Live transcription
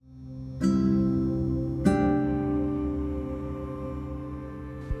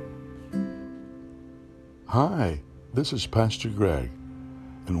Hi, this is Pastor Greg,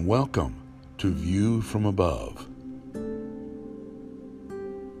 and welcome to View from Above.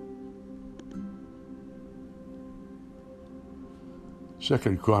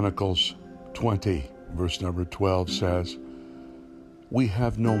 Second Chronicles 20, verse number 12 says, "We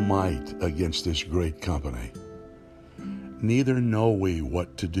have no might against this great company, neither know we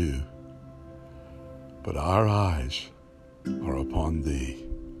what to do, but our eyes are upon thee."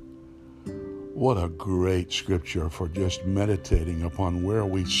 What a great scripture for just meditating upon where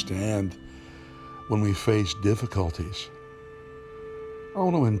we stand when we face difficulties. I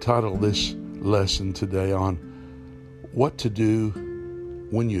want to entitle this lesson today on what to do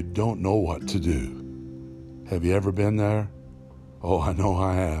when you don't know what to do. Have you ever been there? Oh, I know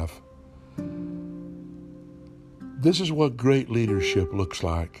I have. This is what great leadership looks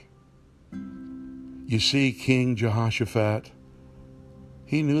like. You see, King Jehoshaphat,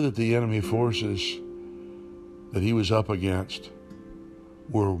 he knew that the enemy forces that he was up against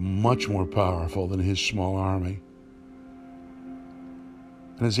were much more powerful than his small army.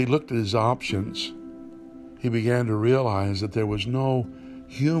 And as he looked at his options, he began to realize that there was no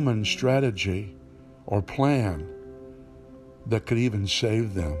human strategy or plan that could even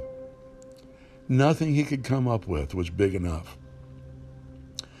save them. Nothing he could come up with was big enough.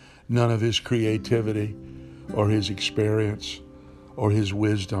 None of his creativity or his experience or his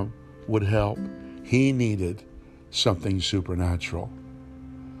wisdom would help. He needed something supernatural.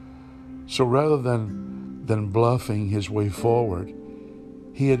 So rather than bluffing his way forward,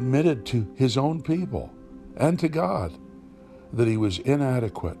 he admitted to his own people and to God that he was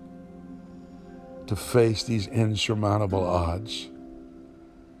inadequate to face these insurmountable odds.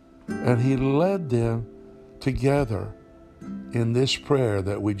 And he led them together in this prayer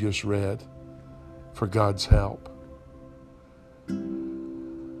that we just read for God's help.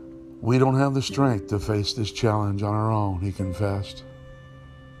 We don't have the strength to face this challenge on our own, he confessed.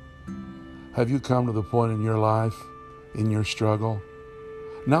 Have you come to the point in your life, in your struggle,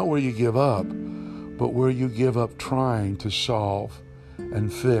 not where you give up, but where you give up trying to solve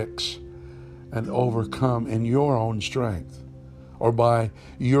and fix and overcome in your own strength or by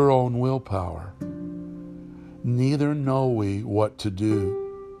your own willpower? Neither know we what to do,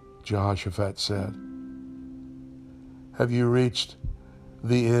 Jehoshaphat said. Have you reached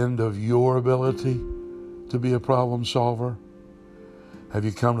the end of your ability to be a problem solver? Have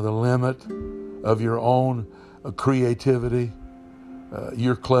you come to the limit of your own creativity,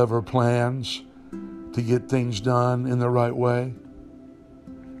 your clever plans to get things done in the right way?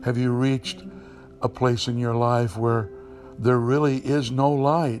 Have you reached a place in your life where there really is no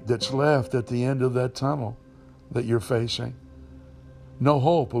light that's left at the end of that tunnel that you're facing? No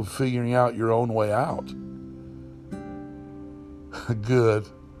hope of figuring out your own way out? Good,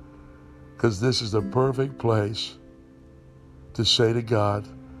 because this is the perfect place to say to God,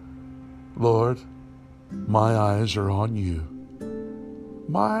 Lord, my eyes are on you.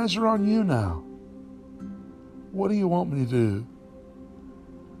 My eyes are on you now. What do you want me to do?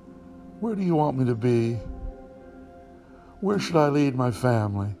 Where do you want me to be? Where should I lead my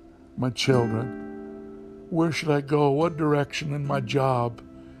family, my children? Where should I go? What direction in my job,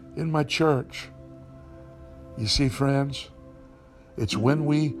 in my church? You see, friends, it's when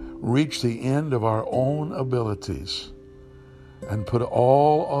we reach the end of our own abilities and put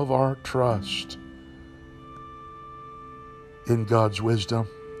all of our trust in God's wisdom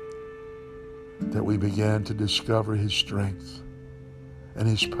that we began to discover His strength and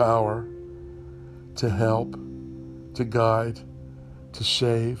His power to help, to guide, to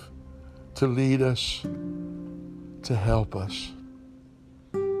save, to lead us, to help us.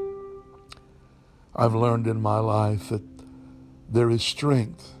 I've learned in my life that there is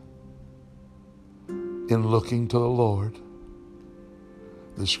strength in looking to the Lord.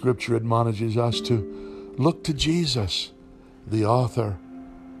 The scripture admonishes us to look to Jesus, the author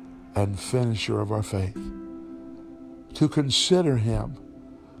and finisher of our faith, to consider Him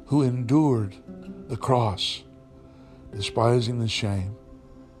who endured the cross, despising the shame.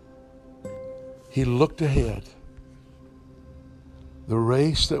 He looked ahead, the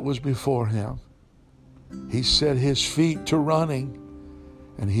race that was before Him. He set His feet to running,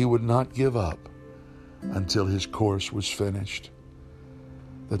 and He would not give up until His course was finished.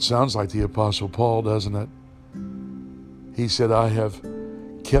 That sounds like the Apostle Paul, doesn't it? He said, I have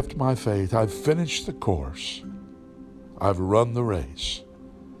kept my faith. I've finished the course. I've run the race.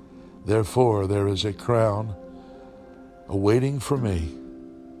 Therefore, there is a crown awaiting for me,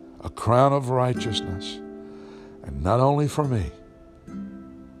 a crown of righteousness, and not only for me,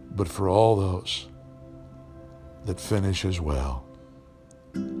 but for all those that finish as well.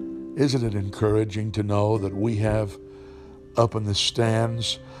 Isn't it encouraging to know that we have up in the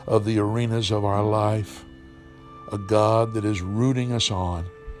stands of the arenas of our life a God that is rooting us on,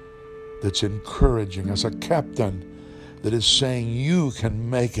 that's encouraging us, a captain that is saying, you can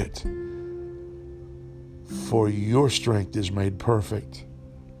make it, for your strength is made perfect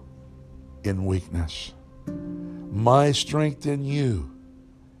in weakness. My strength in you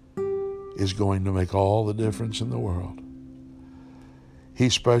is going to make all the difference in the world. He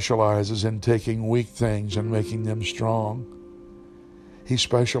specializes in taking weak things and making them strong. He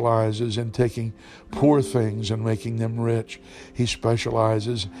specializes in taking poor things and making them rich. He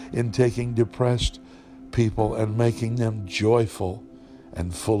specializes in taking depressed people and making them joyful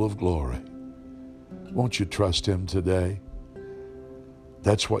and full of glory. Won't you trust him today?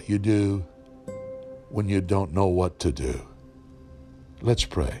 That's what you do when you don't know what to do. Let's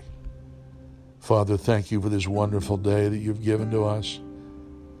pray. Father, thank you for this wonderful day that you've given to us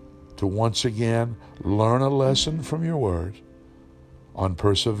to once again learn a lesson from your word on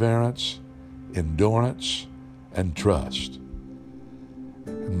perseverance, endurance, and trust.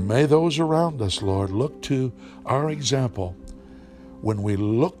 And may those around us, Lord, look to our example when we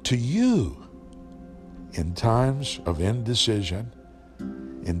look to you in times of indecision,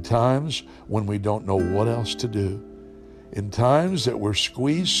 in times when we don't know what else to do, in times that we're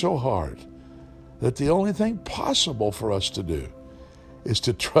squeezed so hard that the only thing possible for us to do is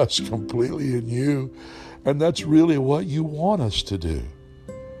to trust completely in you. And that's really what you want us to do.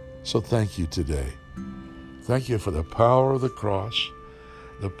 So thank you today. Thank you for the power of the cross,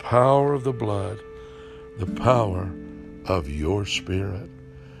 the power of the blood, the power of your Spirit.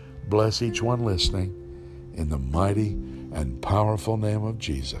 Bless each one listening in the mighty and powerful name of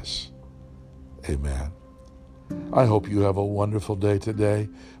Jesus. Amen. I hope you have a wonderful day today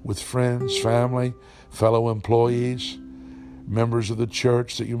with friends, family, fellow employees, members of the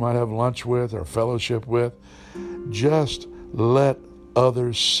church that you might have lunch with or fellowship with. Just let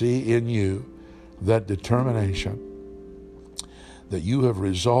others see in you that determination that you have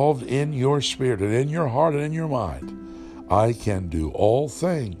resolved in your spirit and in your heart and in your mind. I can do all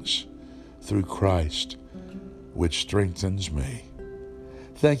things through Christ, which strengthens me.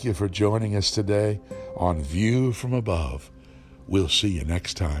 Thank you for joining us today on View from Above. We'll see you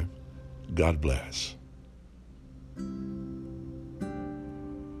next time. God bless.